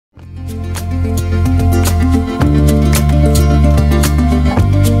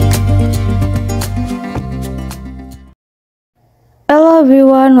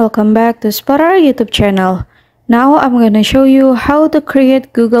everyone, welcome back to Spotter YouTube channel. Now I'm gonna show you how to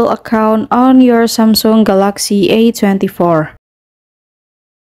create Google account on your Samsung Galaxy A24.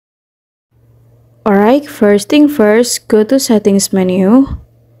 Alright, first thing first, go to settings menu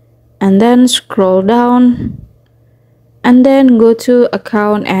and then scroll down and then go to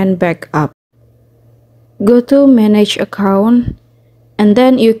account and backup. Go to manage account and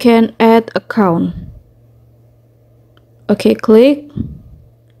then you can add account. Okay, click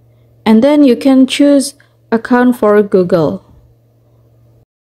and then you can choose account for Google.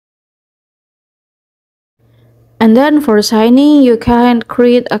 And then for signing, you can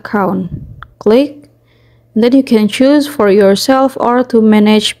create account. Click and then you can choose for yourself or to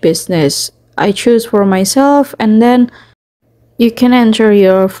manage business. I choose for myself and then you can enter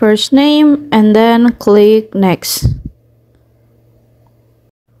your first name and then click next.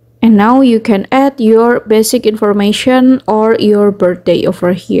 And now you can add your basic information or your birthday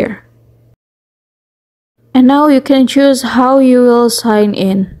over here. And now you can choose how you will sign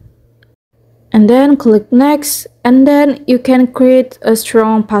in. And then click next and then you can create a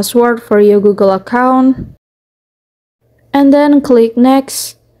strong password for your Google account. And then click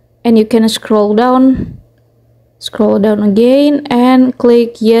next and you can scroll down again and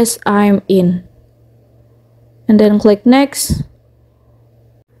click yes, I'm in. And then click next.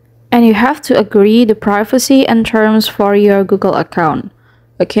 And you have to agree the privacy and terms for your Google account.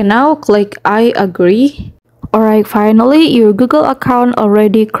 Okay, now click I agree. Alright, finally your Google account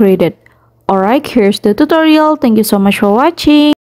already created. Alright, here's the tutorial. Thank you so much for watching.